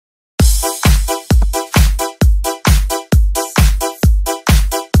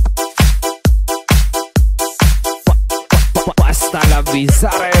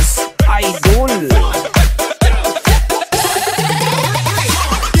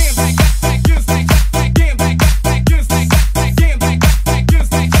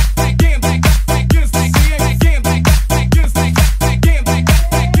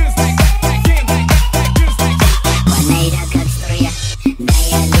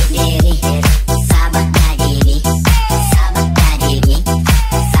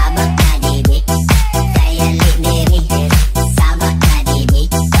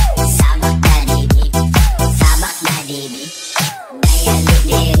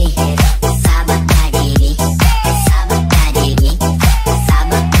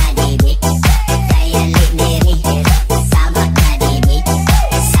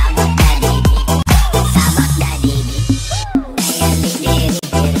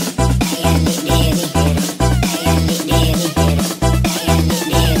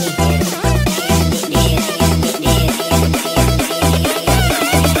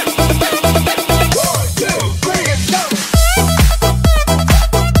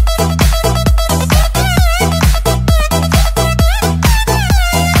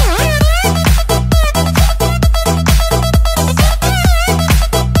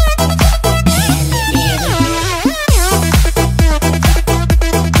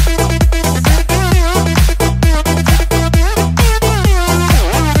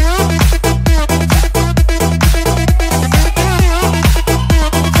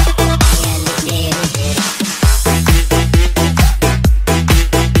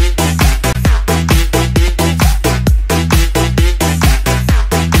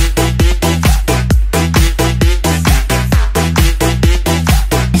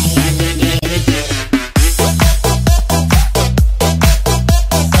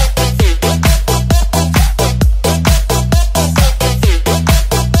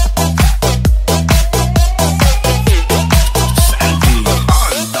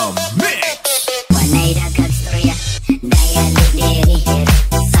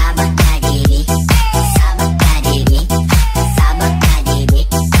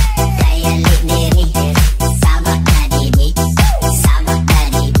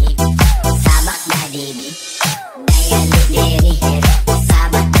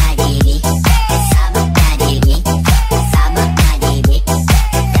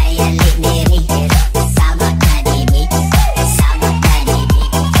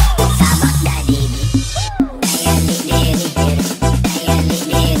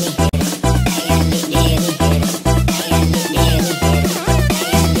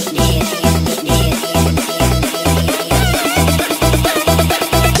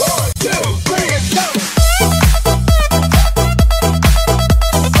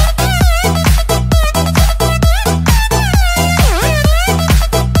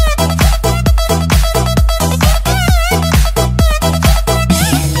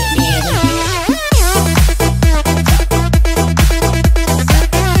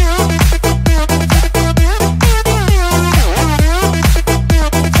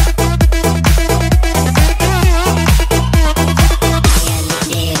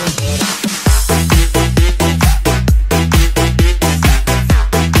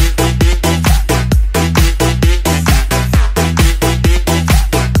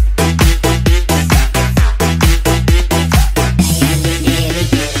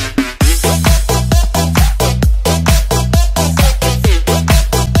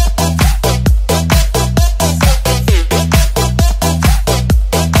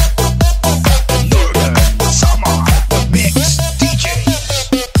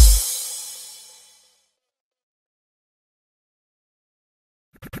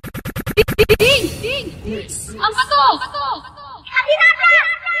Apa tu? Hati-hati!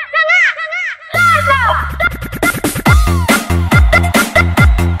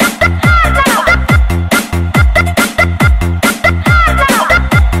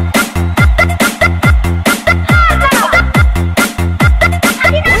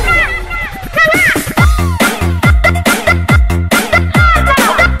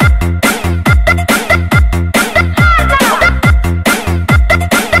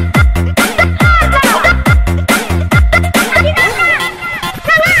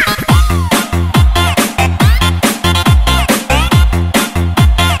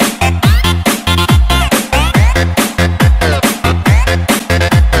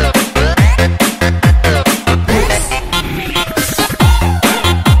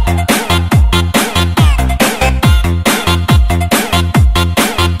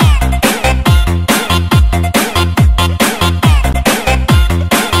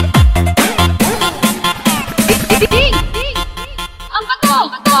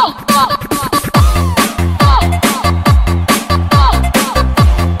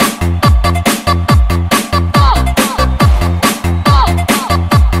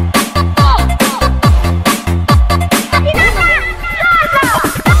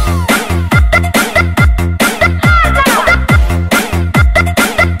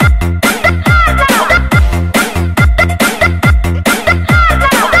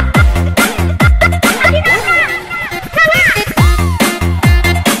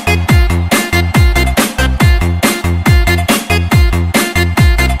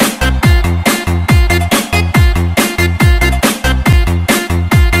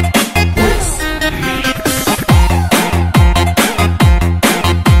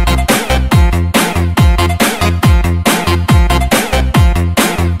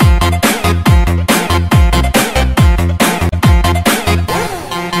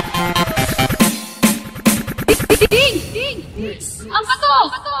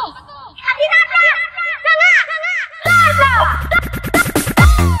 Katinata! Sanga! Sarsa!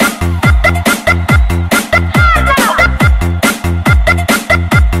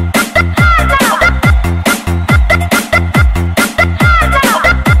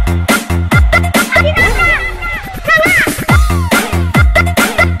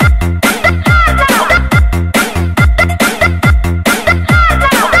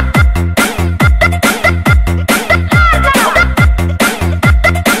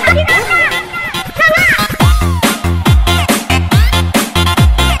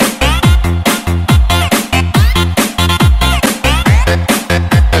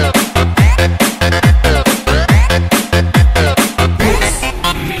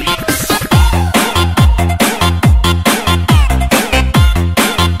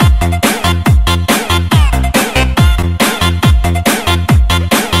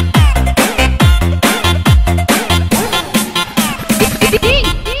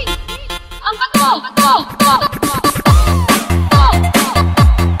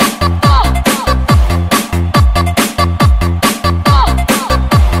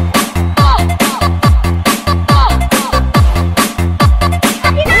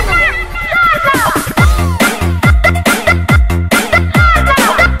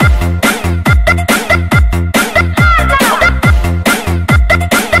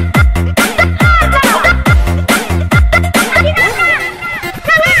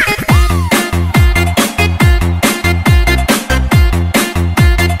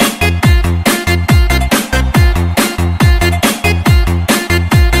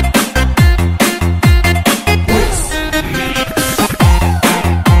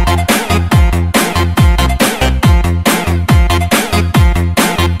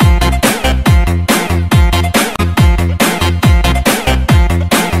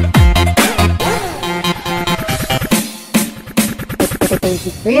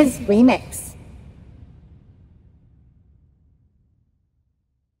 REMIX.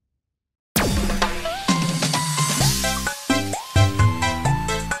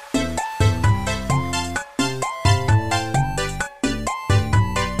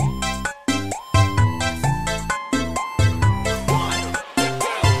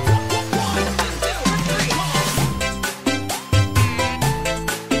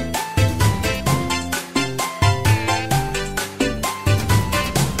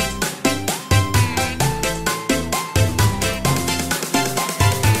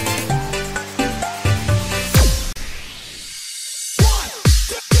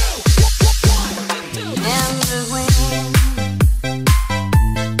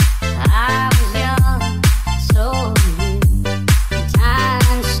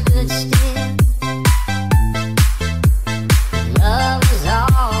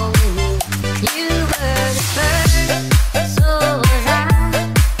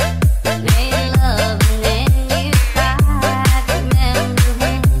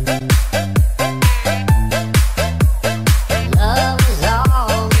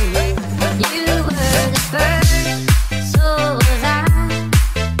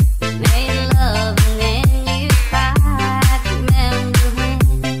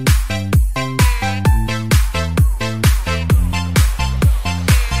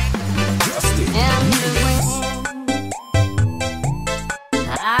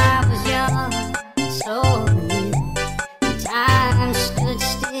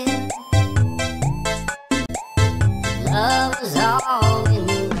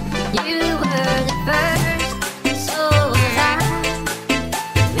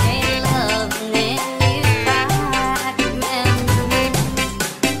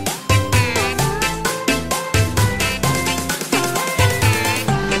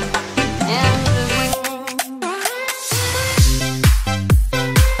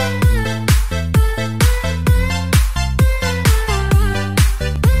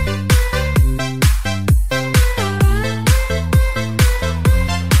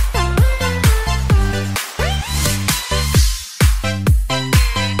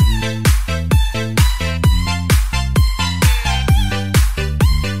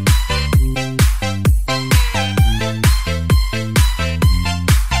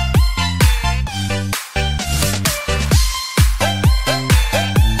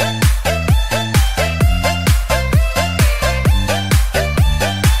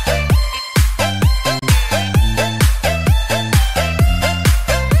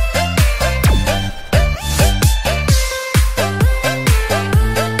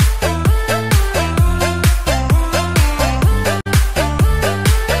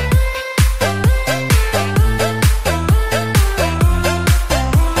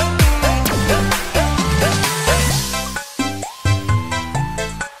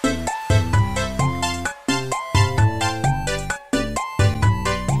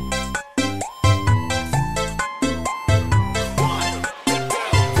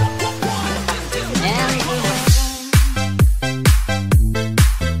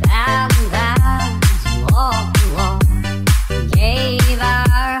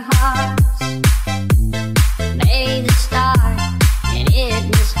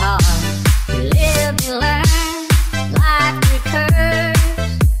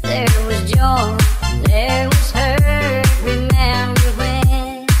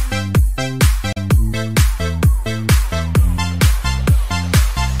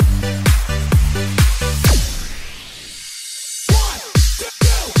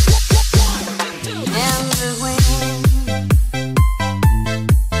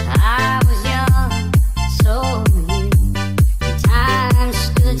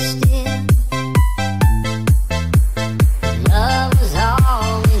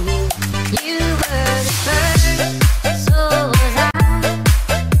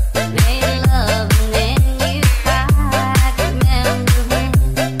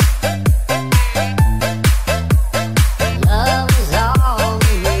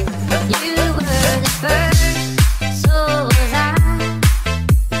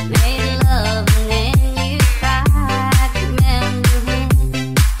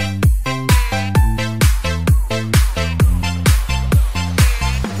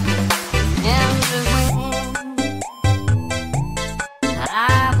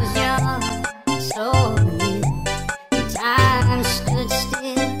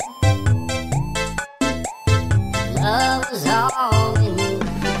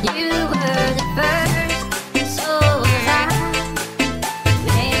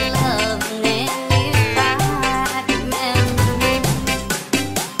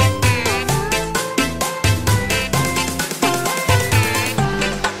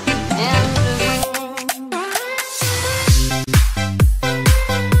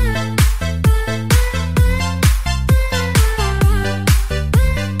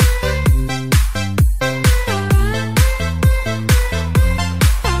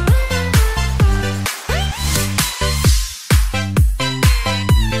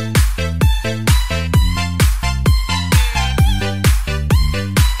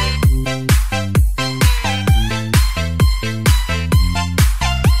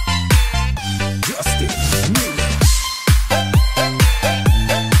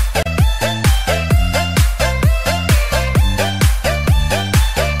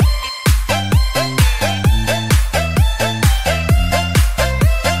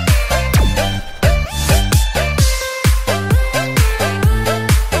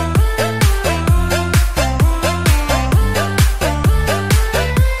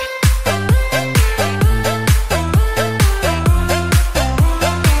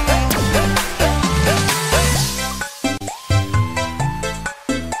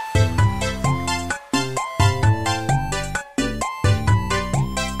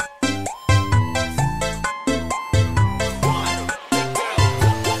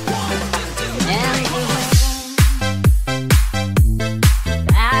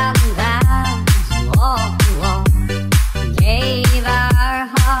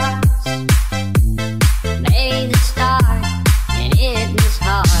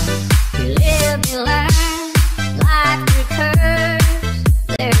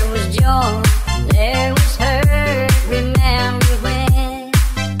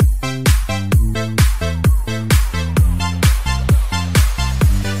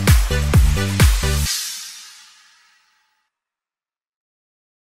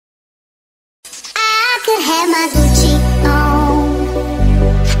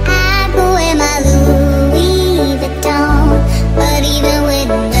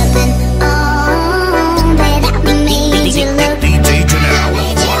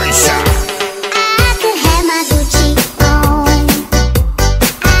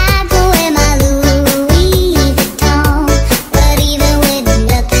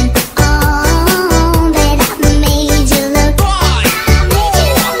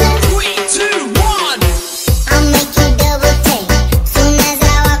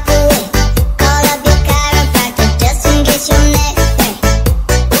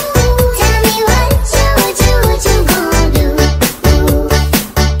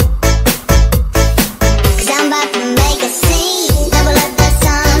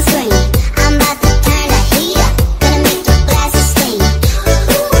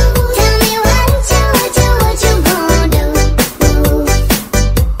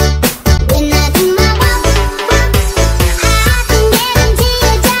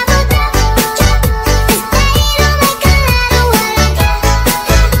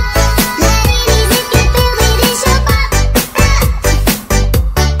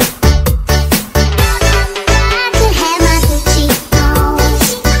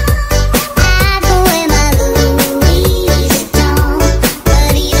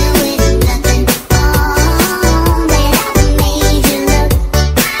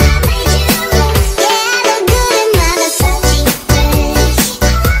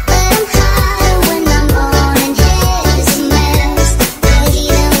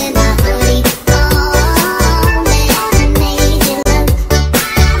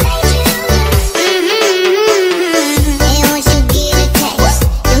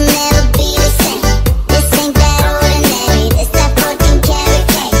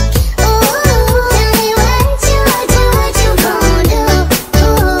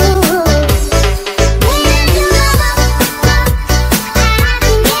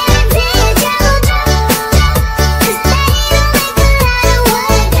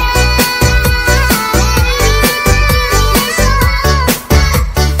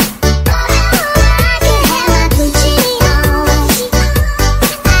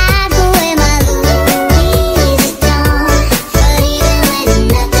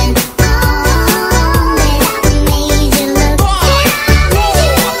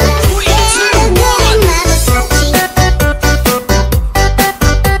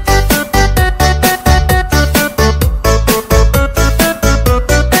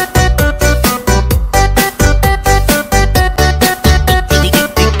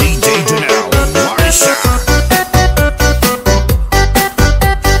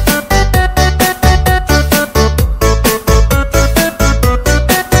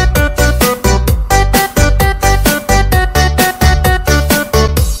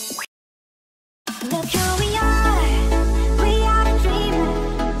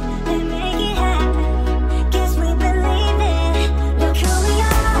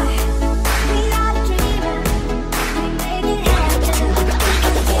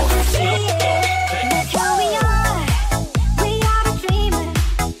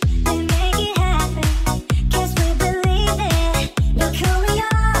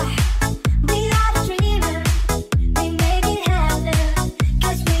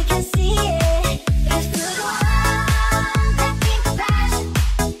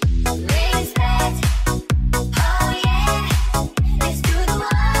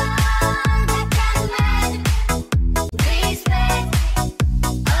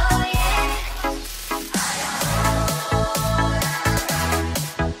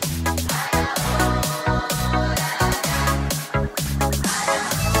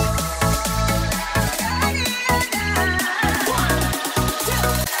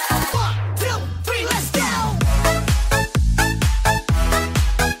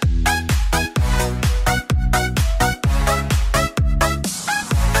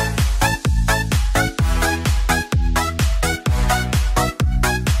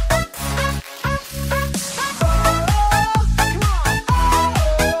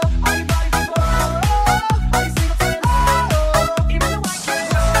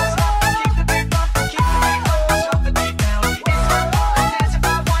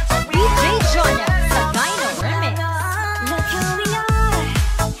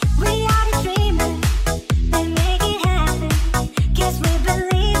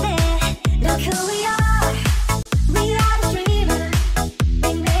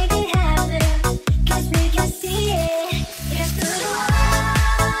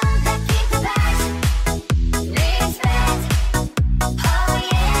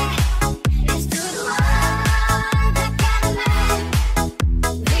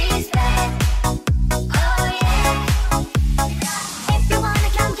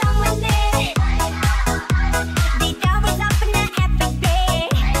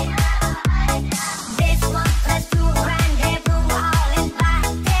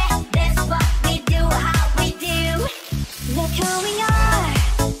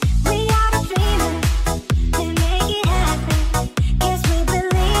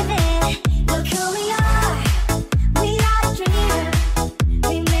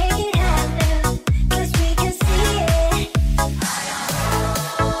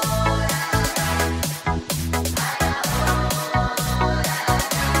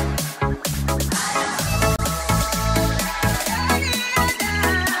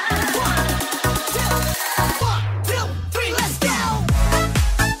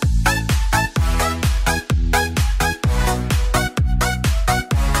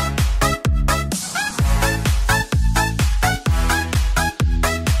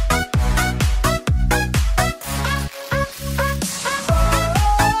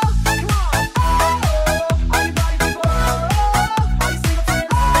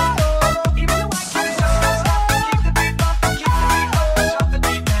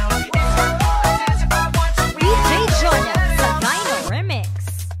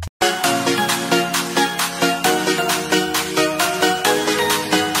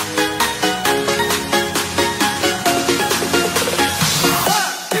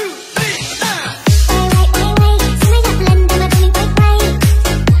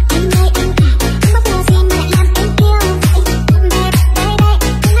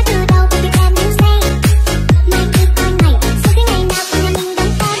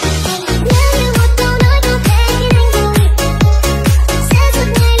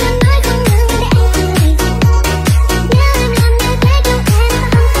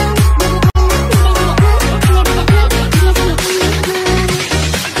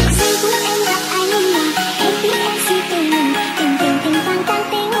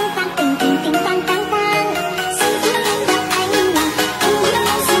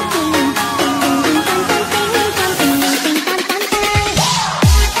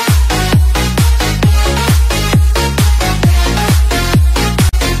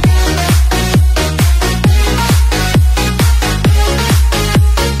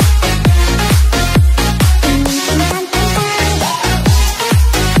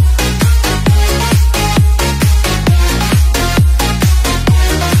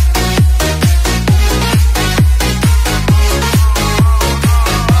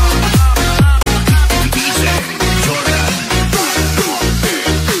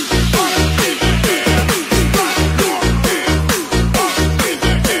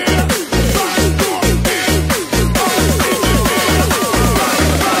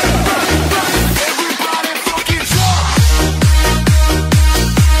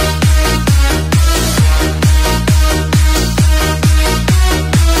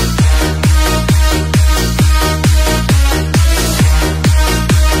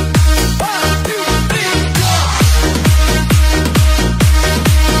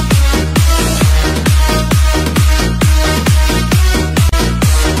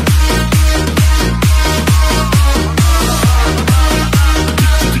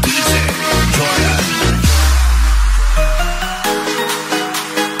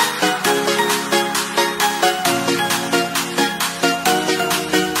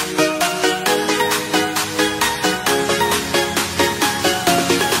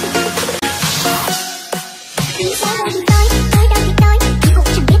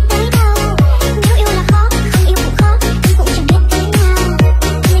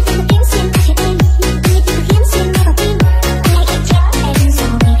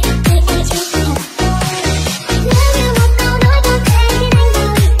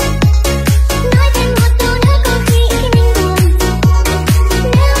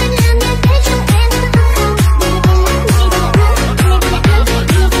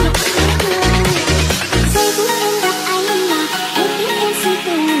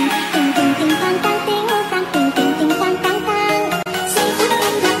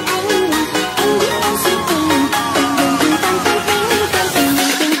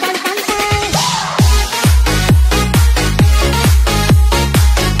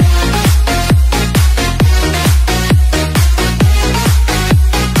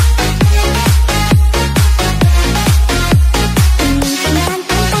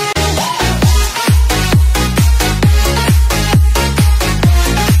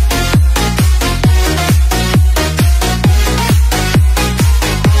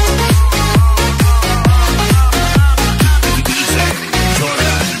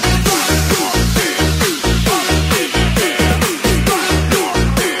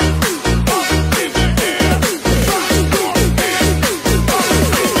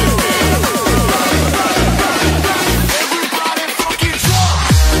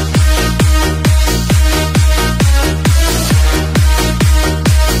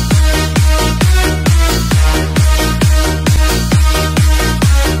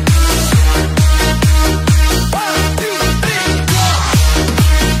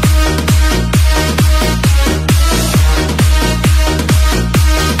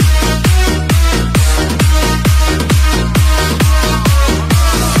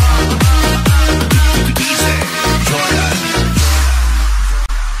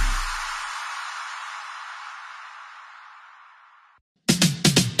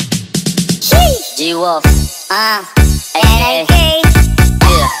 G-Wolf, ay,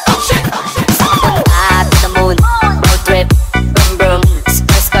 yeah. Papunta to the moon, road trip, brum brum,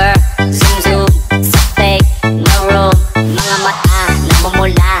 skr skr, zoom zoom, sa fake, no room. Mga mata,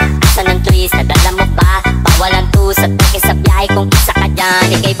 namumula, asa ng twist, nadala mo ba? Bawalan to sa teke sa biyahe, kung isa ka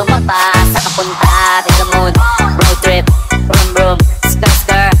dyan, ikay bumaba. Sa kapunta to the moon, road trip, brum brum, skr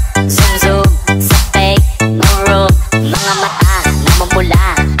skr, zoom zoom, sa fake, no room. Mga mata,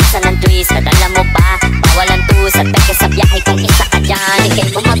 namumula, asa ng twist, nadala mo ba? Bawalan to sa teke sa biyahe, kung isa ka dyan, ikay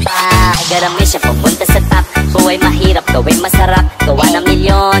bumaba. Ay garami siya pumunta sa top, buhay mahirap, gawin masarap. Gawa ng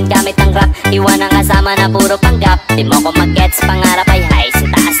milyon, gamit ang rap, iwan ang kasama na puro panggap. Di mo ko mag-gets, pangarap ay high, sa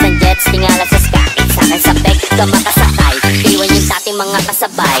taas ng jets, tingala sa sky. Sa'kin sa peg, ka makasakay, iwan yung dating mga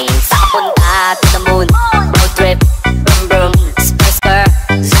kasabay. Sa kapunta to the moon, road trip, brum brum, skr skr,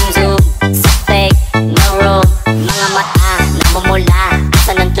 zoom zoom, sa fake, no room. Mga mata, namumula,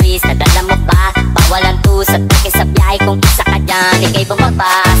 asa ng twist, nadala mo ba? Bawalan to sa teke sa biyahe, kung isa ka dyan, ikay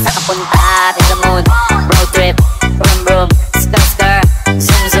bumaba. Sa kapunta to the moon, road trip, brum brum, skr skr,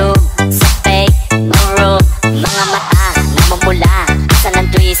 zoom zoom, sa fake, no room. Mga mata, namumula, asa ng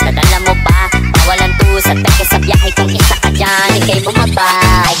twist, nadala mo ba? Bawalan to sa teke sa biyahe, kung isa ka dyan, ikay bumaba.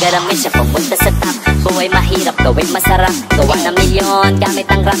 Ay garami siya pumunta sa top, buhay mahirap, gawin masarap. Gawa ng milyon, gamit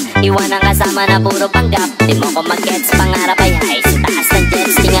ang rap, iwan ang kasama na puro panggap. Di mo ko mag-gets, pangarap ay high, sa taas ng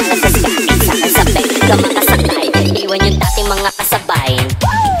jets, tingala sa sky. Sa'kin sa peg, ka makasakay, iwan yung dating mga kasabay.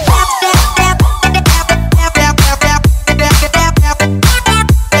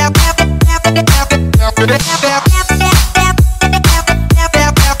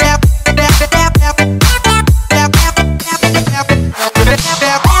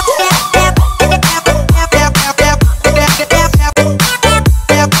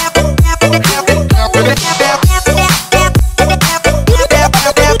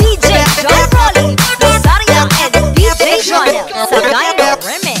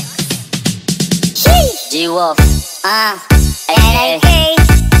 G-Wolf, ay,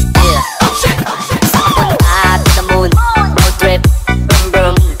 yeah. Papunta to the moon, road trip, brum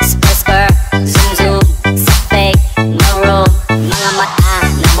brum, skr skr, zoom zoom, sa fake, no room. Mga mata,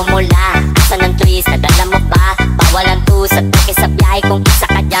 namumula, asa ng twist, nadala mo ba? Bawalan to sa teke sa biyahe, kung isa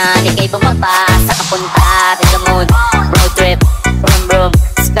ka dyan, ikay bumaba. Sa kapunta to the moon, road trip, brum brum,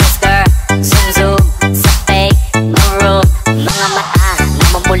 skr skr, zoom zoom, sa fake, no room. Mga mata,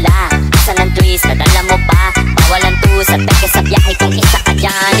 namumula, asa ng twist, nadala mo ba? Bawalan to sa teke sa biyahe, kung isa ka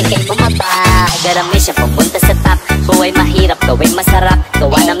dyan, ikay bumaba. Ay garami siya pumunta sa top, buhay mahirap, gawin masarap.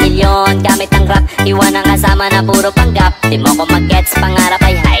 Gawa ng milyon, gamit ang rap, iwan ang kasama na puro panggap. Di mo ko mag-gets, pangarap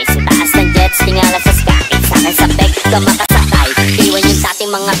ay high, sa taas ng jets, tingala sa sky. Sa'kin sa peg, ka makasakay, iwan yung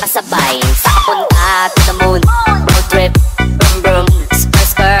dating mga kasabay. Sa kapunta to the moon, road trip, brum brum, skr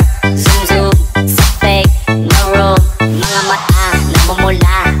skr, zoom zoom, sa fake, no room. Mga mata,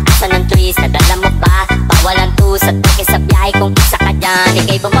 namumula, asa ng twist, nadala mo ba? Bawalan to sa teke sa biyahe, kung isa ka dyan,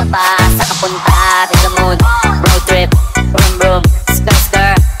 ikay bumaba. Sa kapunta to the moon, road trip, brum brum, skr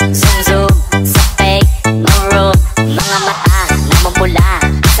skr, zoom zoom, sa fake, no room. Mga mata, namumula,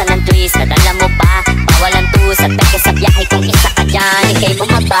 asa ng twist, nadala mo ba? Bawalan to sa teke sa biyahe, kung isa ka dyan, ikay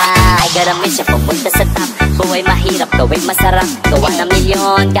bumaba. Ay garami siya pumunta sa top, buhay mahirap, gawin masarap. Gawa ng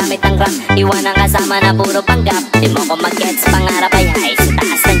milyon, gamit ang rap, iwan ang kasama na puro panggap. Di mo ko mag-gets, pangarap ay high, sa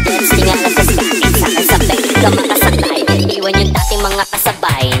taas ng jets, tingala sa sky. Sa'kin sa peg, ka makasakay, iwan yung dating mga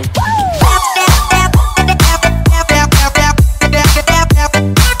kasabay.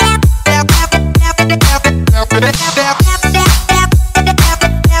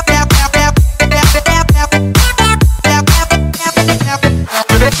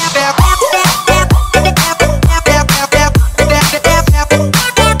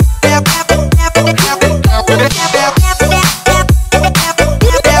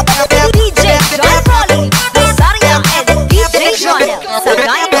 Sa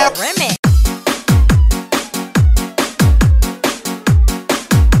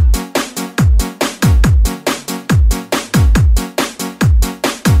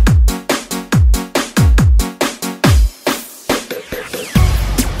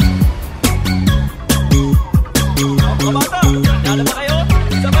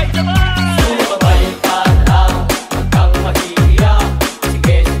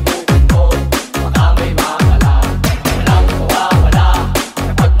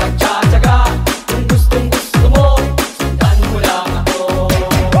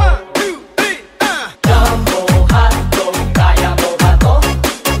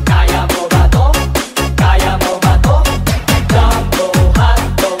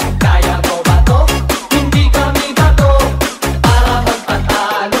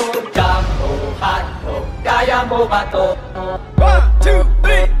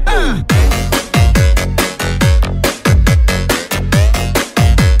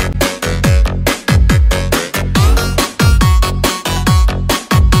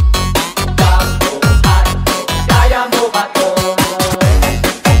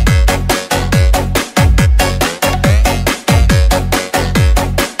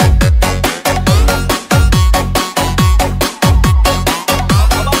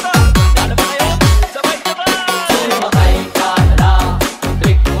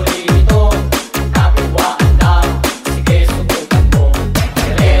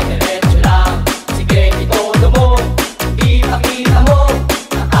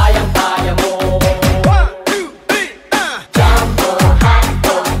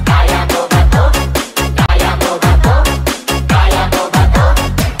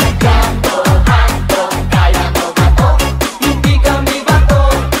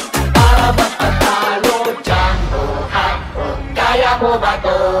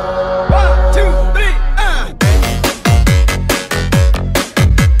 1, 2, 3,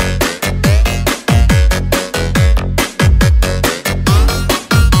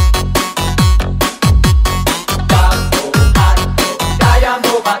 kaya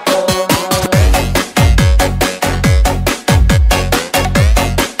mo ba to?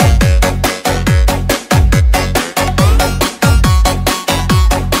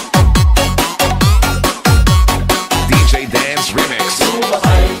 DJ Dance Remix.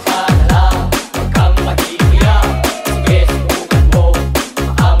 Sumakay ka na lang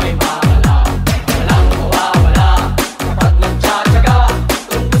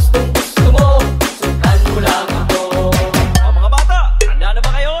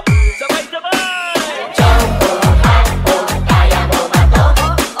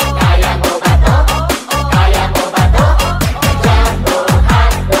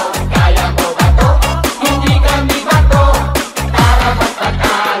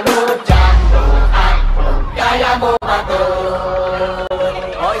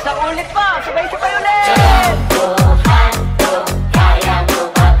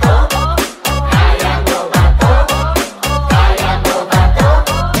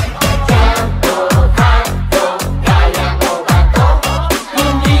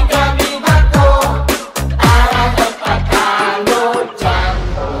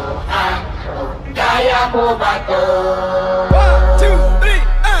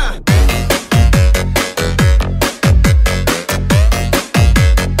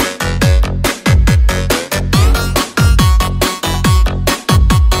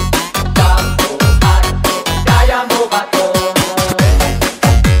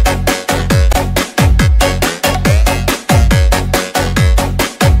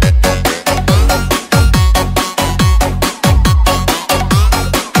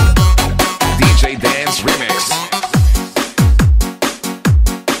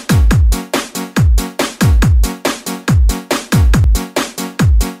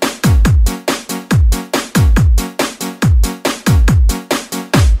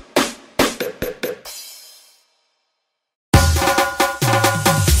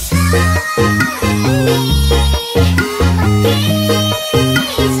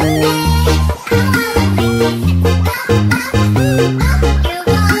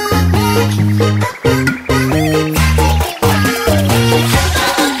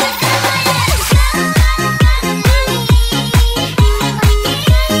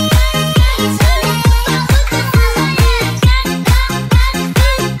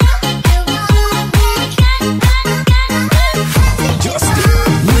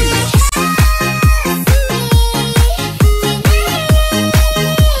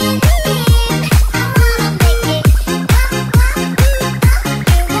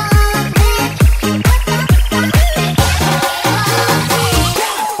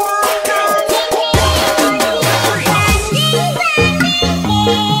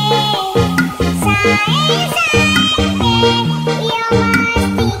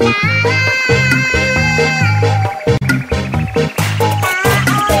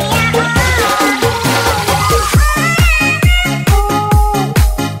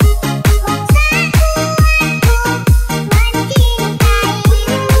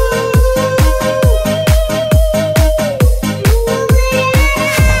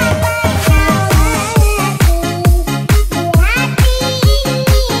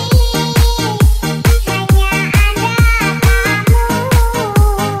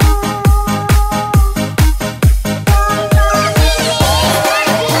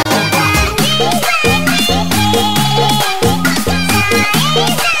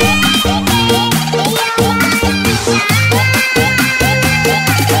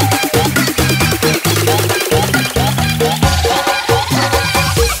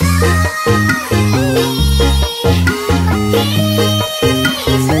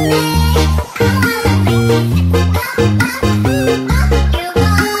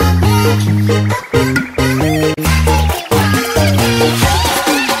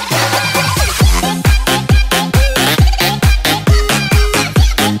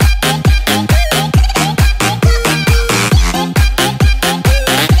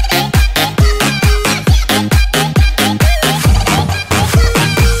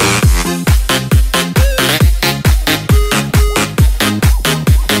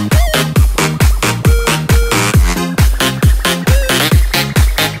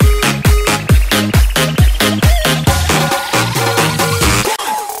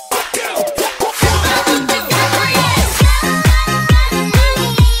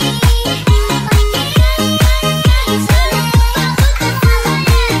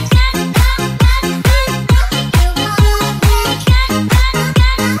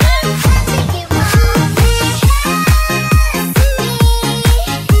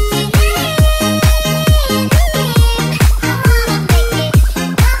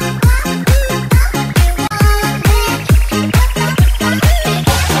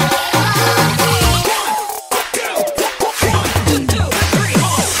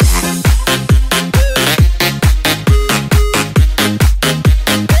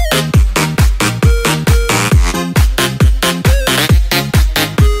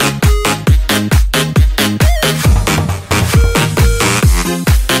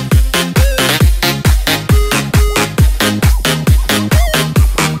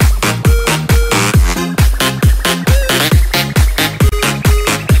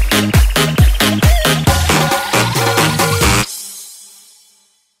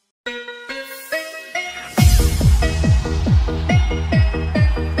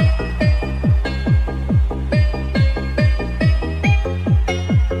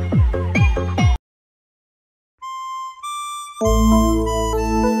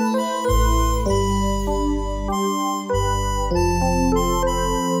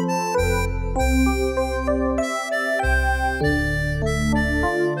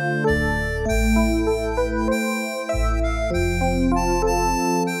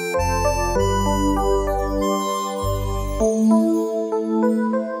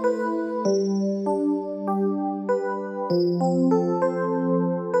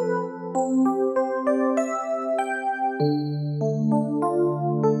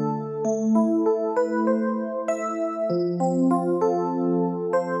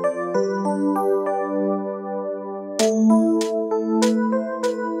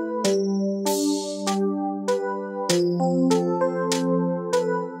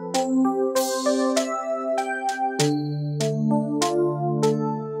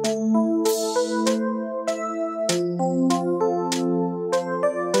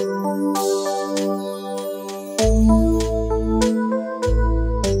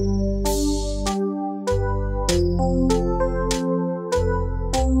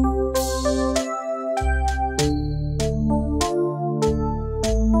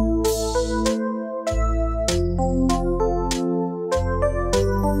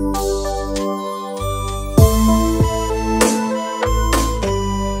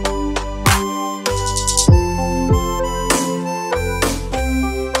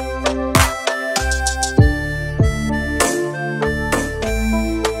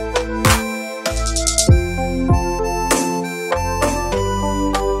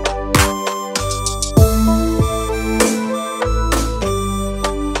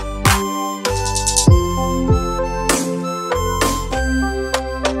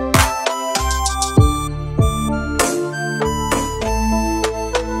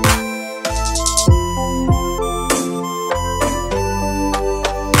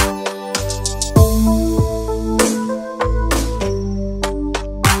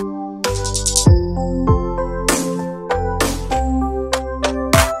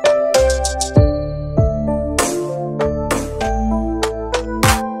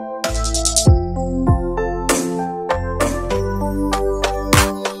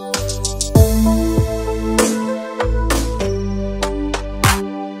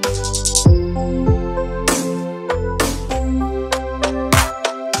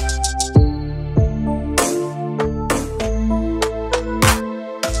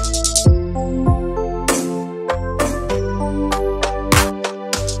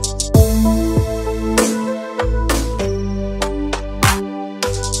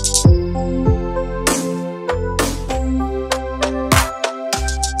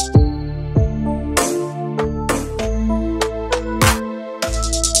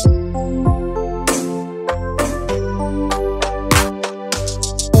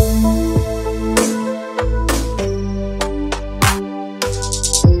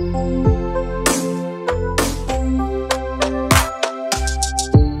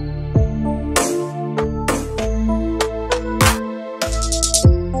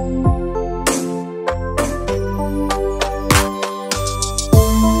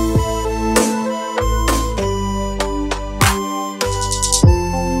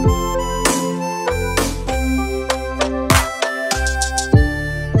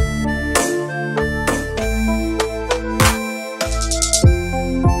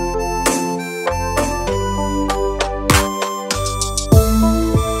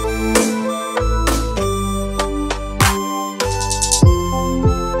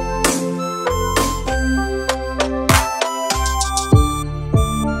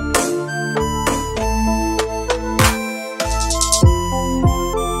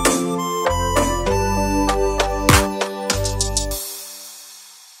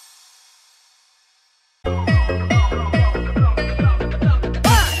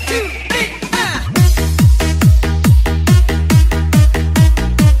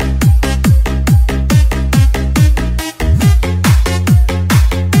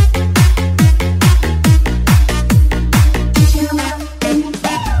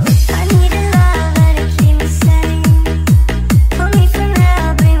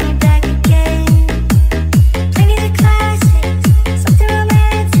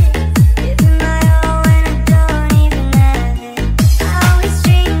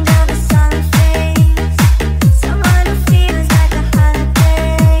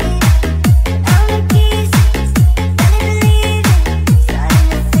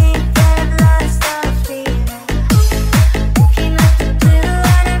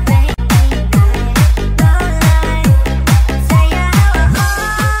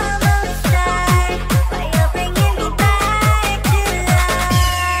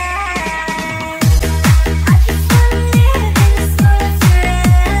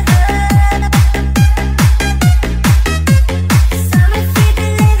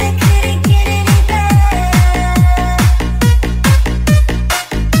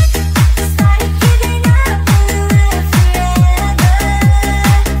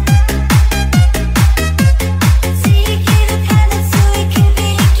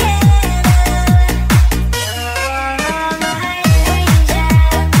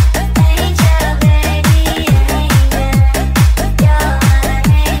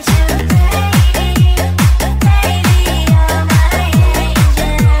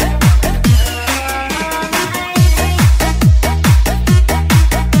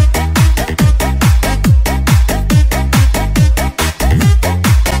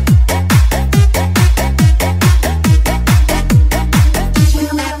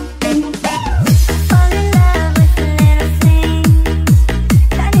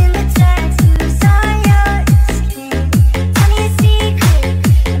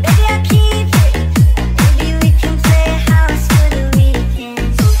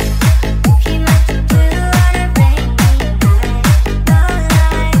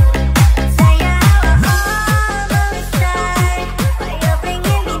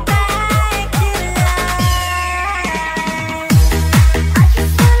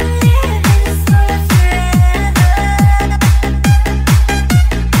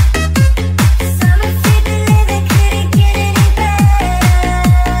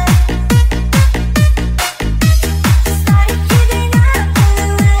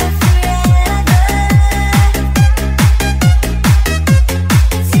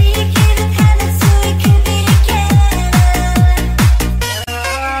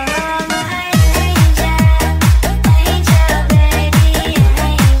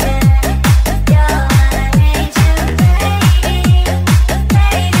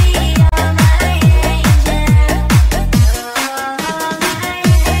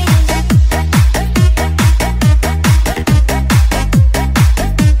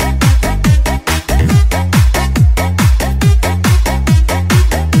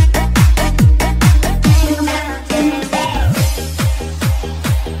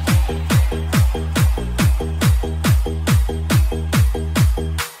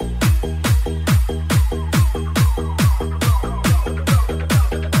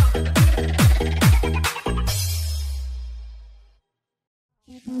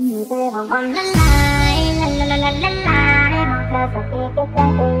สักทีกี่ครั้ง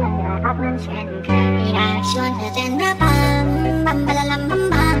ที่มันน่ารักมันเช่นเคยอยากชวนเธอเต้นระบำบัมบะละลัมบัม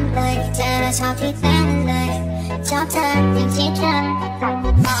บัมเลยเจอชอบที่เต้นเลยชอบเธออย่างที่เธอท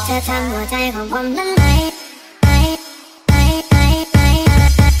ำหัวใจของผมละลาย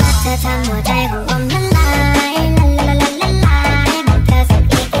เธอทำหัวใจของผมละลายละลายบอกเธอสัก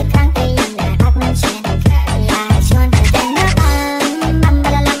ทีกี่ครั้งที่ยังน่ารักมันเช่นเคยอยากชวนเธอเต้นระบำบัมบะ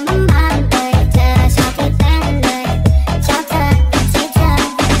ละลัมบัมบัมเลยเจอชอบที่เต้นเลยชอบเธออย่างที่เธอ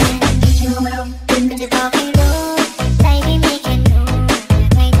เป็นก็จะบอกให้รู้ใจไม่มีแค่หนู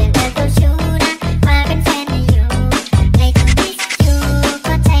ไม่จะเลิกเจ้าชู้นะมาเป็นแฟนให้อยู่เลยต้องมิสยู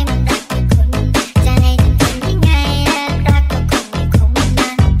ก็ใจมันรักคุณจะให้ทำยังไงรักก็คงไม่คุ้มนะ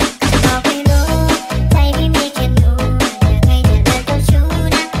จะบอกให้รู้ใจไม่มีแค่หนูไม่จะเลิกเจ้าชู้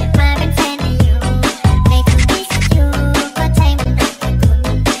นะมาเป็นแฟนให้อยู่เลยต้องมิสยูก็ใจมันรักคุณ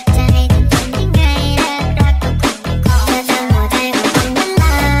จะให้ทำยังไงรักก็คงไม่คุ้มเธอทำหัวใจของผมละลา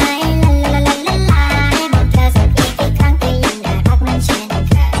ยละลายบอกเธอสักทีกี่ครั้งที่ยังน่ารักมันเช่นเ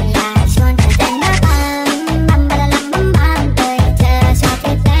คยอยากชวนเธอเต้นระบำบัมบะละลัมบัมบัมเลยเธอชอบ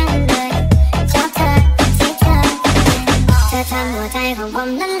ที่เต้นเลยชอบเธอที่เธอทำหัวใจของผม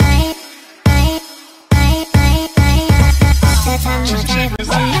ละลายเธอทำหัวใจของ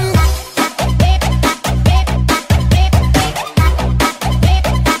ผมละลาย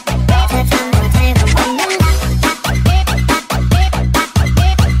เธอทำหัวใจของผมละลาย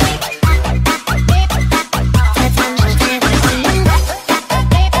เธอทำหัวใจขอ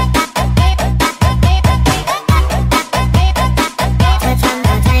งผมละลายเธอทำ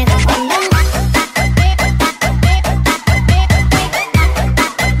หัวใจของผมละลาย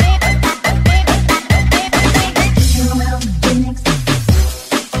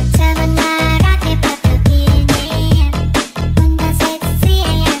เธอมันน่ารักในปัจจุบันนี้มันน่าเซ็กซี่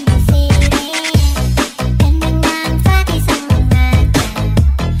อย่างดูซีรีส์เป็นดังนางฟ้าที่ส่งมาเจอ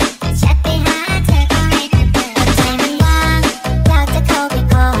แชทไปหาเธอก็ให้เธอเปิดใจมันว่างอยากจะเข้าไป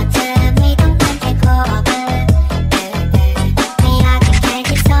กอดเธอไม่ต้องการแค่ขอเบอร์ไม่อยากเป็นแค่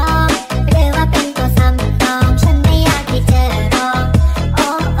ที่สองหรือว่าเป็นตัวสำรองฉันไม่อยากที่เธอรองโอ้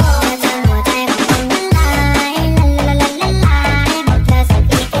โอ้เธอทำหัวใจของผมละลายละลายบอกเธอสัก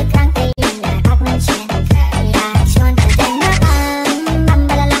ทีกี่ครั้งที่ยังน่ารักมันเช่นเคยอยากชวนเธอเต้นระบำบัมบ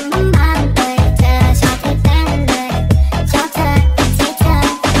ะละลัมบัมบัมเลยเธอชอบที่เต้นเลยชอบเธอที่เธอ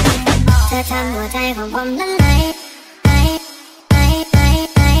ทำหัวใจของผมละลาย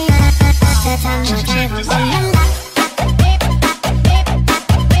เธอทำหัวใจของผมละลาย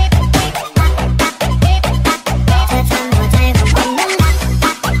เธอทำหัวใจของผมละลาย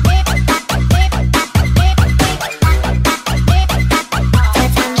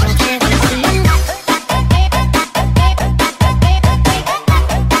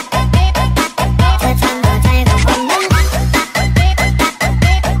เธอทำหัวใจ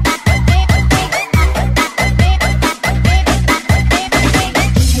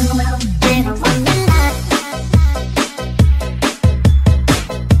ของผมละลาย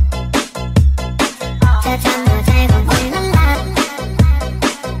เธอทำหัวใจของผมละลาย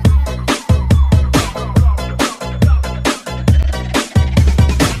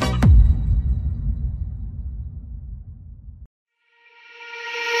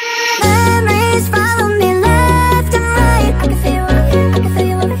Memories follow me left and right. I can feel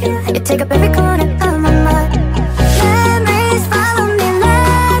you over here. You take up every corner of my mind. Memories follow me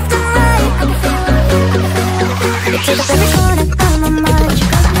left and right. I can feel you over here. You take up every